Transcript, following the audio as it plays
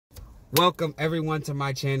Welcome everyone to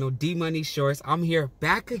my channel, D Money Shorts. I'm here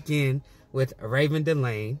back again with Raven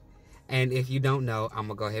Dalayne. And if you don't know, I'm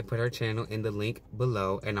gonna go ahead and put her channel in the link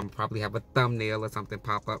below, and I'm probably have a thumbnail or something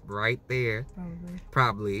pop up right there.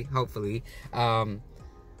 Probably, hopefully.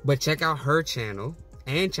 But check out her channel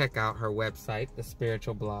and check out her website, The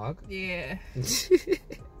Spiritual Blog. Yeah.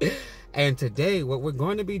 And today, what we're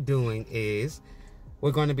going to be doing is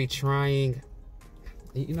we're going to be trying.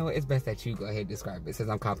 You know what? It's best that you go ahead and describe it since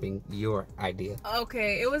I'm copying your idea.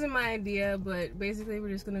 Okay, it wasn't my idea, but basically we're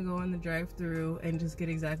just gonna go in the drive-thru and just get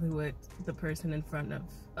exactly what the person in front of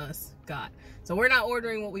us got. So we're not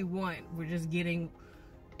ordering what we want. We're just getting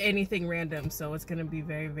anything random. So it's gonna be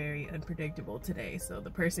very, very unpredictable today. So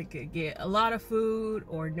the person could get a lot of food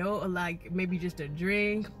or no, like maybe just a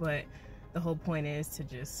drink. But the whole point is to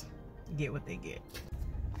just get what they get.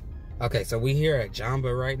 Okay, so we here at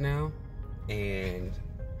Jamba right now. And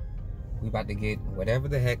we about to get whatever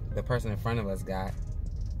the heck the person in front of us got.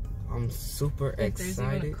 I'm super excited. There's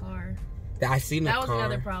even a car. I seen the car. That was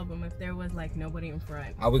another problem. If there was like nobody in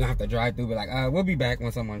front. Oh, we're gonna have to drive through. Be like, we'll be back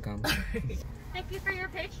when someone comes. Thank you for your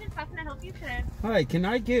patience. How can I help you today? Hi, can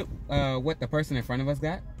I get what the person in front of us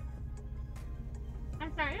got?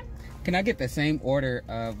 I'm sorry? Can I get the same order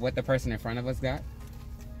of what the person in front of us got?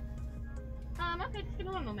 Okay, just give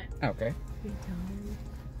me one moment. Okay.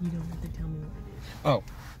 You don't have to tell me what it is. Oh.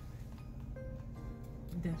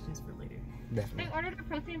 That's just for later. Definitely. I ordered a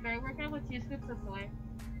protein berry workout with 2 scoops of soy.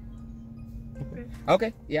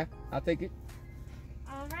 Okay, yeah, I'll take it.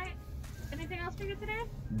 Alright. Anything else for you today?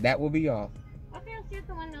 That will be all. Okay, I'll see you at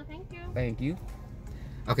the window. Thank you. Thank you.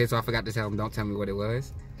 Okay, so I forgot to tell him, don't tell me what it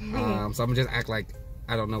was. So I'm gonna just act like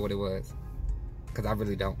I don't know what it was. Because I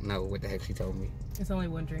really don't know what the heck she told me. It's only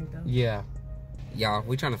one drink though. Yeah. Y'all,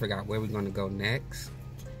 we trying to figure out where we're gonna go next.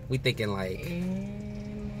 We thinking like,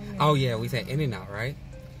 oh yeah, we said In-N-Out, right?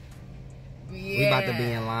 Yeah. We about to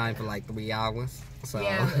be in line for like 3 hours. So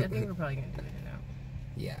yeah, I think we're probably gonna do In-N-Out.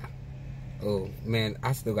 Yeah. Oh man,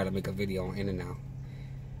 I still gotta make a video on In-N-Out.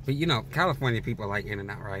 But you know, California people like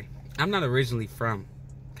In-N-Out, right? I'm not originally from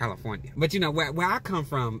California, but you know where I come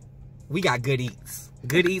from, we got Good Eats.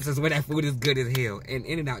 Good Eats is where that food is good as hell, and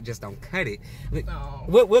In-N-Out just don't cut it. Oh.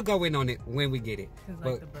 We'll go in on it when we get it. Cause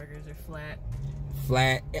like the burgers are flat.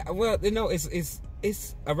 Flat. Well, you know, it's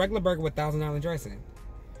a regular burger with $1,000 dressing,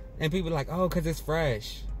 and people are like, oh, cause it's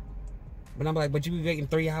fresh. But I'm like, but you be waiting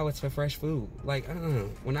 3 hours for fresh food. Like,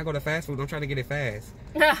 when I go to fast food, I'm trying to get it fast.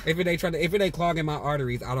 if it ain't clogging my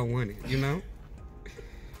arteries, I don't want it. You know.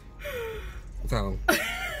 So,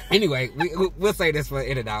 anyway, we'll say this for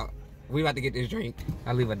In-N-Out. We about to get this drink.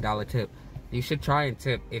 I leave $1 tip. You should try and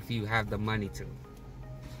tip if you have the money to.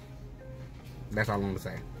 That's all I'm gonna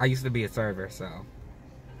say. I used to be a server, so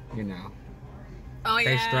you know. Oh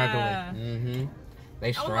yeah. They struggling.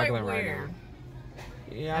 They struggling right now.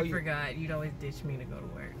 Yeah. I forgot. You'd always ditch me to go to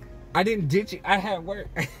work. I didn't ditch you. I had work.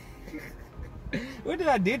 When did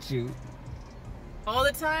I ditch you? All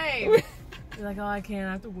the time. You're like, oh, I can't.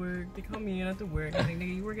 I have to work. They call me in. I have to work. I think,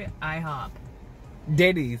 nigga, you work at IHOP.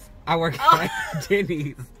 Denny's. I work at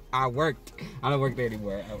Denny's. I don't work there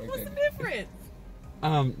anymore. What's the difference?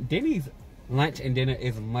 Denny's lunch and dinner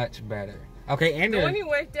is much better. Okay, and the one you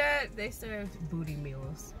worked at, they served booty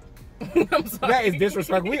meals. I'm sorry. That is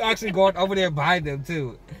disrespectful. We actually going over there buying them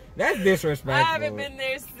too. That's disrespectful. I haven't been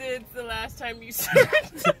there since the last time you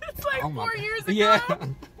served. It's like 4 years ago.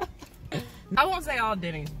 Yeah. I won't say all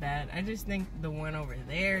Denny's bad. I just think the one over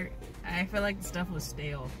there, I feel like the stuff was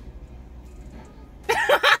stale.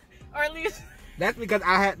 Or at least that's because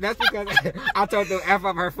I told them F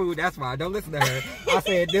up her food. That's why. Don't listen to her. I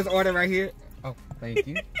said this order right here. Oh, thank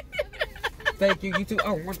you. Thank you. You too.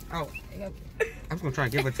 Oh, I was gonna try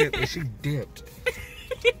and give her a tip and she dipped.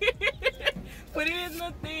 Put it in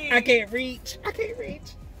the thing. I can't reach.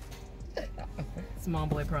 Small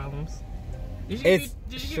boy problems. Did you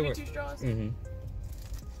give me 2 straws?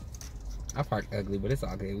 I parked ugly, but it's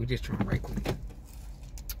all good. We just trying right quick.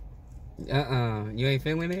 You ain't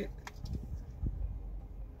feeling it?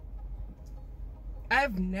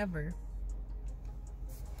 I've never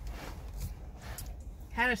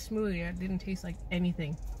had a smoothie that didn't taste like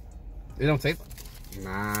anything. It don't taste.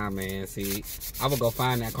 Nah, man. See, I would go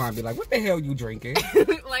find that car and be like, "What the hell you drinking?"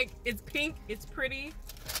 Like it's pink, it's pretty,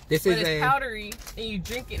 it's powdery, and you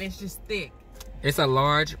drink it, and it's just thick. It's a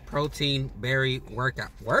large protein berry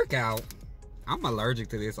workout. Workout? I'm allergic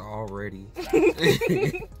to this already.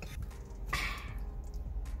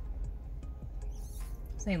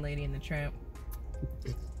 Same Lady in the Tramp.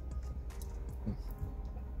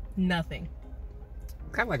 Nothing.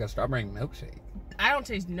 Kind of like a strawberry milkshake. I don't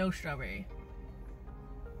taste no strawberry.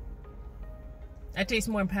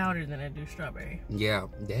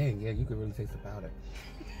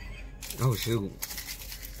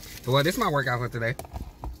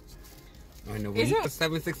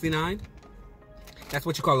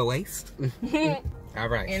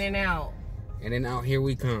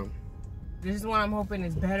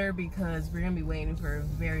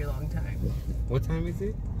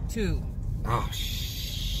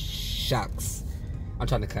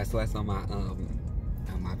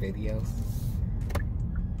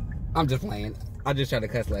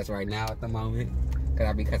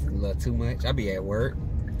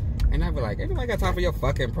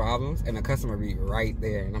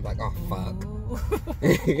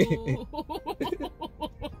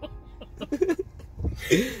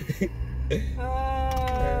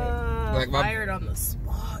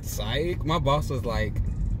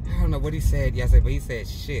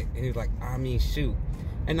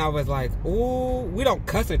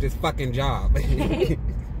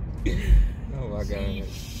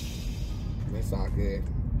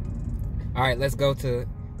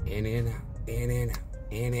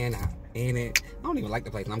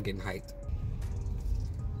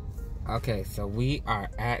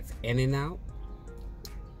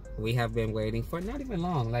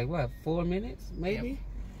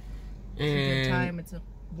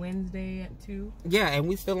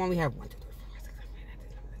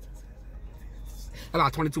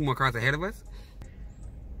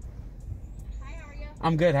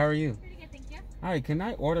 Okay, thank you. All right, can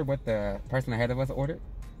I order what the person ahead of us ordered?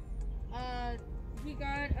 He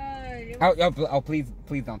got Oh, please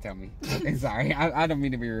don't tell me. Sorry, I don't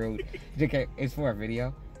mean to be rude. JK, it's for a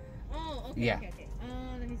video. Oh, okay, Yeah. okay.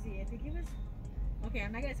 Let me see. I think it was. Okay,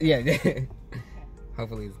 I'm not gonna. Yeah. Okay.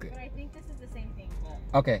 Hopefully it's good. But I think this is the same thing. But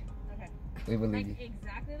Okay. okay. We believe Like you.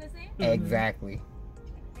 exactly the same. Exactly.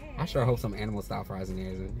 Okay. I sure hope some animal style fries in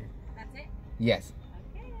there. That's it. Yes.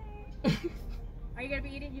 Okay. Are you gonna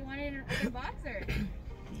be eating? You want it in an open box or?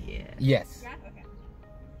 Yeah. Yes. Yeah. Okay.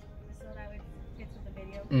 Just so that it fits with the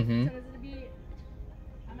video. Mm-hmm. So is it to be?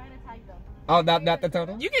 I'm not gonna type though. Oh, not the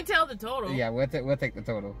total? You can tell the total. Yeah, we'll take the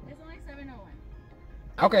total. It's only 701.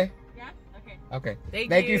 Okay. Yeah. Okay. Okay.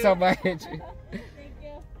 Thank you so much. Thank you.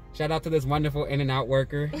 Shout out to this wonderful In-N-Out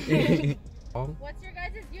worker. Oh. What's your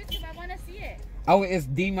guys' YouTube? I want to see it. Oh, it's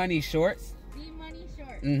D Money Shorts. D Money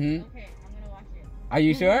Short. Mm-hmm. Okay, I'm gonna watch it. Are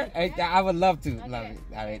you sure? Yeah. I would love to. Okay. Love it.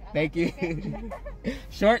 All right. Okay. Thank you.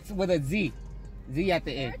 Shorts with a Z. Z at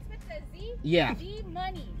the end. Shorts with the Z? Yeah. D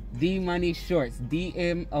Money. D Money Shorts.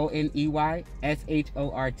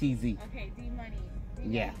 DMONEYSHORTZ. Okay, D Money.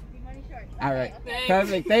 Yeah. D Money Short. All right. Okay.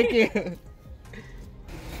 Perfect. Thank you.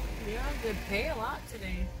 You're not gonna pay a lot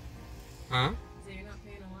today. Huh? So you're not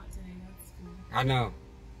paying a lot today. That's cool. I know.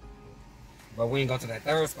 But we ain't go to that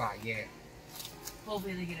third spot yet.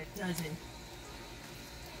 Hopefully they get a dozen.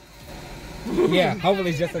 Yeah,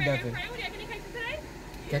 hopefully it's just a dozen. Would you have any ketchup today?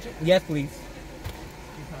 Ketchup? Yes, please.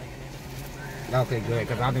 You're probably gonna end up in the burger. Okay, good,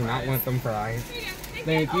 because I do not want them fries. Here you go.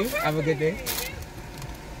 Thank you. Oh, Have a good day. perfect.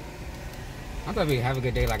 I'm gonna be have a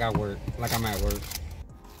good day like I work, like I'm at work.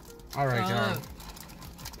 All right, y'all.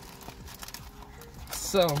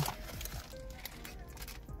 So,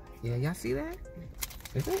 yeah, y'all see that?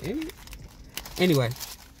 Is that any? Anyway,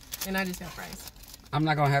 And I just got fries. I'm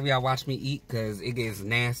not gonna have y'all watch me eat because it gets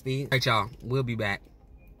nasty. All right, y'all, we'll be back.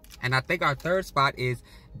 And I think our third spot is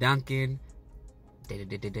Dunkin'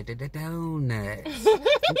 Donuts.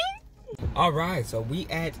 All right, so we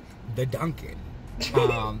at the Dunkin'.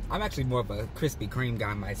 I'm actually more of a Krispy Kreme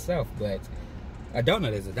guy myself, but a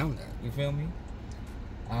donut is a donut. You feel me?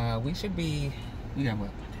 We should be. We got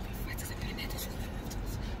what?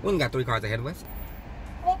 We only got 3 cars ahead of us.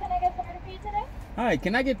 Well, can I get some order for you today? All right,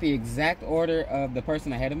 can I get the exact order of the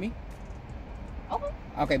person ahead of me? Okay.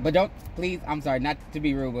 Okay, but don't, please, I'm sorry, not to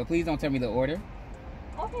be rude, but please don't tell me the order.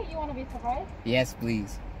 Okay, you want to be surprised? Yes,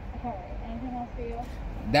 please. Alright, anything else for you?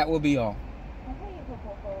 That will be all. Okay, you can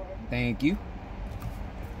pull forward. Thank you.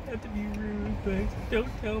 Not to be rude, but don't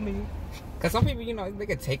tell me. Because some people, you know, they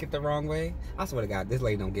could take it the wrong way. I swear to God, this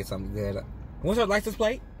lady don't get something good. What's her license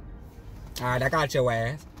plate? All right, I got your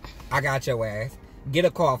ass. I got your ass. Get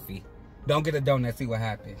a coffee. Don't get a donut, see what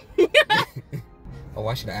happens. Oh,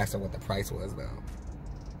 I should have asked her what the price was, though.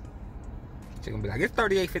 She gonna be like, it's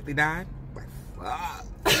 $38.59. Like, fuck.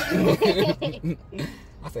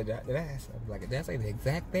 I said, did I ask her? Like, did I say the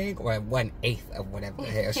exact thing? Or 1/8 of whatever the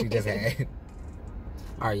hell she just had?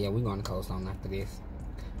 All right, yeah, we going to Cold Stone after this.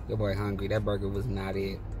 Your boy hungry. That burger was not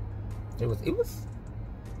it. It was okay.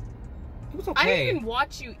 I didn't even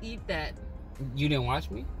watch you eat that. You didn't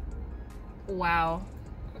watch me? Wow.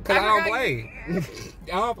 Because I don't forgot play.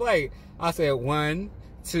 I don't play. I said 1,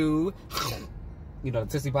 2. You know,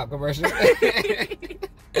 the Tootsie Pop commercial.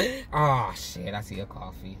 Oh, shit. I see a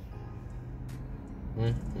coffee.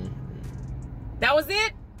 That was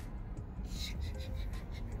it?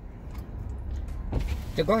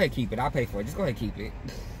 Just go ahead and keep it. I'll pay for it. Just go ahead and keep it.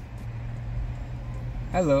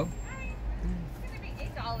 Hello. It's gonna be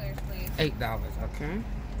 $8, please. $8. Okay.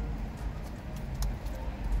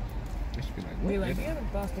 It should be like, We what like, is we it? have a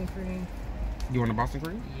Boston cream. You want a Boston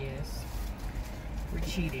cream? Yes. We're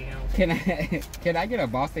cheating out. Can I get a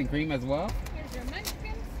Boston cream as well? Here's your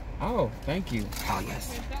munchkins. Oh, thank you. Oh,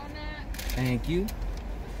 yes. Your donut. Thank you.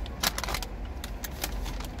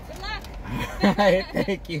 Good luck. All right,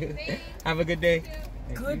 thank you. Thanks. Have a good day.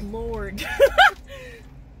 You too. Good lord.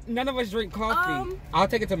 None of us drink coffee. I'll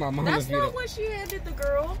take it to my mom. That's if you not don't. what she handed the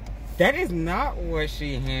girl. That is not what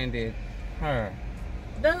she handed her.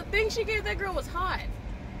 The thing she gave that girl was hot.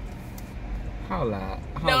 Hold up.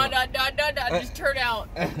 No. Just turn out.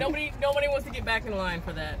 Nobody wants to get back in line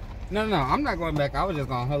for that. No, I'm not going back. I was just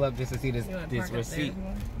gonna hold up just to see this You wanna this park up there receipt. if you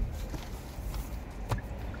want?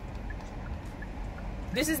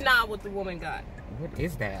 This is not what the woman got. What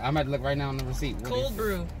is that? I'm about to look right now on the receipt. What Cold is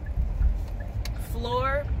brew.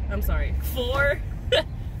 4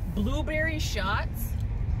 blueberry shots.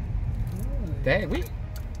 Ooh. that?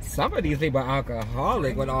 Some of these people are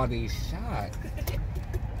alcoholic with all these shots.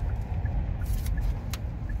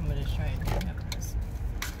 I'm gonna try and have this.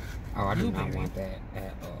 Oh, I do not Blueberry. want that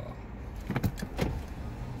at all.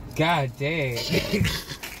 God dang.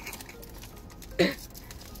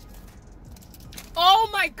 Oh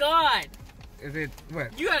my god! Is it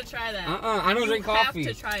what? You gotta try that. I don't drink coffee. You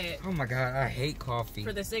have to try it Oh my god, I hate coffee.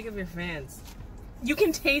 for the sake of your fans. You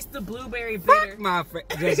can taste the blueberry bitter. Fuck my friend.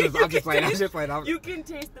 I'm just playing. I'm just playing. You can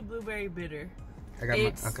taste the blueberry bitter. I got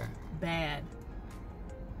It's my okay. bad.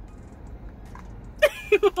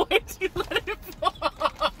 Why'd you let it fall?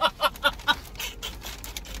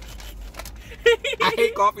 I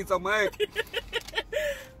hate coffee so much.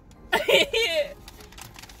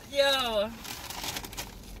 Yo.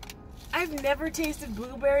 I've never tasted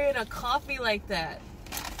blueberry in a coffee like that.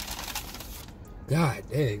 God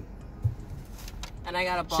dang. And I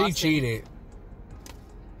got a Boston. She cheated.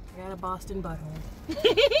 I got a Boston butthole.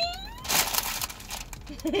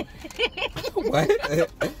 What?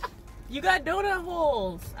 You got donut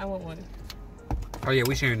holes. I want one. Oh yeah,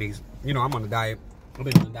 we sharing these. You know I'm on a diet. I've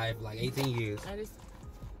been on a diet for like 18 years.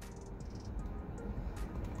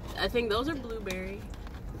 I think those are blueberry.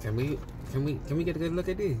 Can we get a good look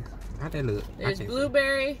at these? How'd that look? There's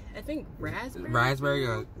blueberry. I think raspberry. Raspberry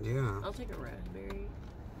or yeah. I'll take a raspberry.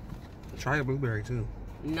 Try a blueberry too.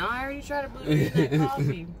 No, I already tried a blueberry in that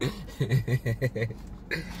coffee.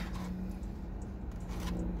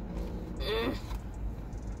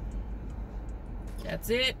 That's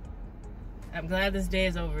it. I'm glad this day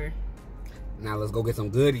is over. Now let's go get some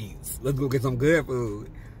goodies. Let's go get some good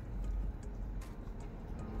food.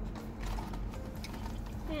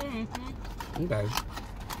 Okay.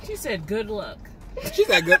 She said good luck. She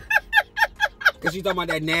said good. Because she talking about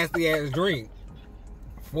that nasty ass drink.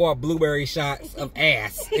 4 blueberry shots of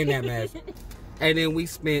ass in that mess. And then we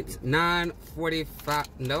spent $9.45.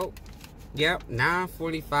 Nope. Yep,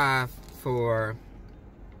 $9.45 for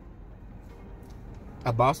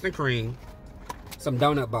a Boston cream, some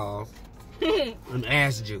donut balls, and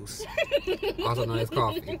ass juice, also known as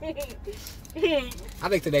coffee. I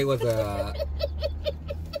think today was a.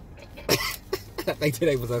 I think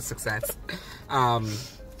today was a success. I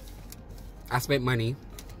spent money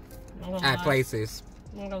at places.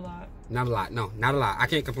 Not a lot. Not a lot. No, not a lot. I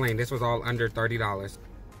can't complain. This was all under $30.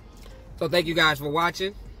 So thank you guys for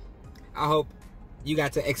watching. I hope you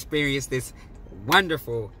got to experience this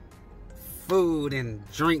wonderful food and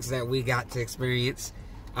drinks that we got to experience.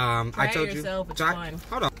 I told you. Yourself, it's fun.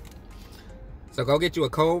 Hold on. So go get you a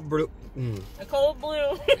cold brew. A cold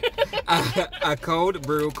brew. A cold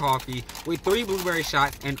brew coffee with 3 blueberry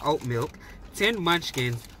shots and oat milk, 10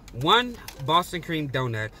 munchkins, 1 Boston cream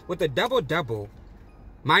donut with a double-double,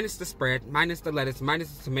 minus the spread, minus the lettuce, minus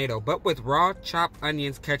the tomato, but with raw chopped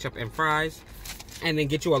onions, ketchup, and fries. And then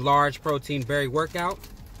get you a large protein berry workout.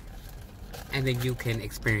 And then you can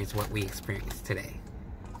experience what we experienced today.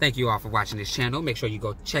 Thank you all for watching this channel. Make sure you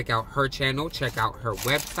go check out her channel, check out her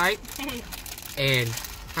website, and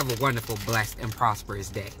have a wonderful, blessed, and prosperous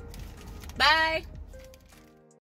day. Bye.